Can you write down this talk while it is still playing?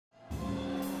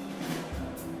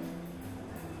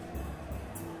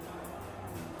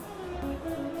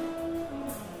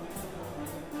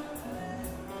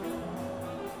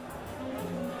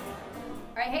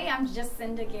All right, hey, I'm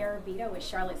Jacinda Garabito with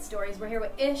Charlotte Stories. We're here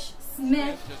with Ish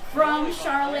Smith from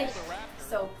Charlotte.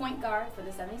 So, point guard for the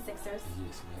 76ers. Yes,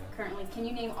 man. Currently, can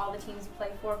you name all the teams you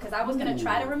play for? Because I was going to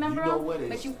try to remember them,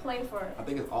 but you play for... I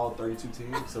think it's all 32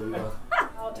 teams, so we know.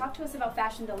 Talk to us about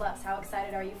Fashion Deluxe. How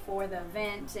excited are you for the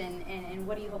event, and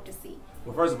what do you hope to see?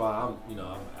 Well, first of all,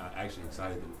 I'm actually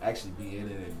excited to actually be in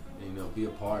it and be a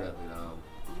part of it.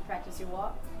 Did you practice your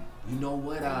walk? You know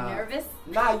what? Are you nervous?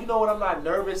 Nah, you know what? I'm not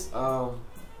nervous.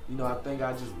 I think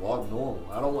I just walk normal.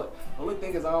 The only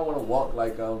thing is I don't want to walk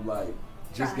like I'm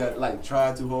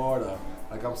trying too hard or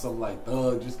like I'm some like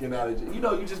thug just getting out of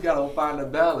jail. You just gotta find a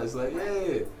balance. Like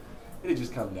it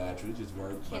just come natural. It just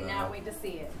works. Cannot wait to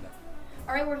see it.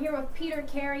 All right, we're here with Peter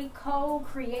Carey,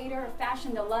 co-creator of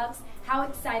Fashion Deluxe. How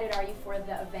excited are you for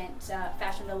the event,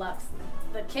 Fashion Deluxe,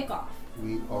 the kickoff?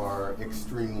 We are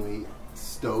extremely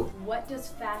stoked. What does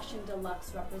Fashion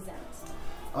Deluxe represent?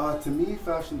 To me,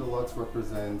 Fashion Deluxe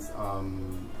represents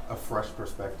a fresh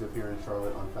perspective here in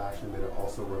Charlotte on fashion, but it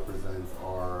also represents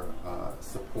our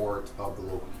support of the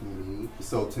local community.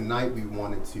 So tonight we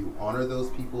wanted to honor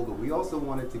those people, but we also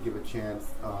wanted to give a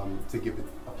chance to give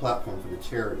a platform for the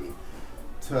charity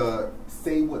to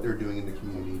say what they're doing in the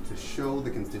community, to show the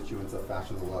constituents of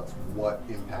Fashion Deluxe what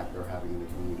impact they're having in the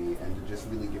community, and to just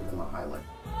really give them a highlight.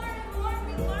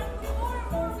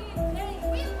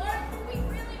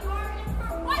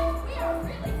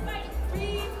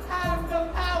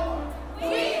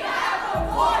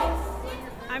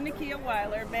 I'm Nakia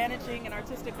Weiler, Managing and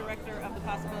Artistic Director of the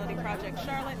Possibility Project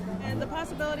Charlotte. And the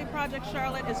Possibility Project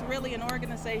Charlotte is really an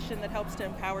organization that helps to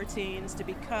empower teens to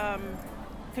become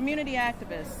community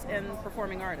activists and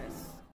performing artists.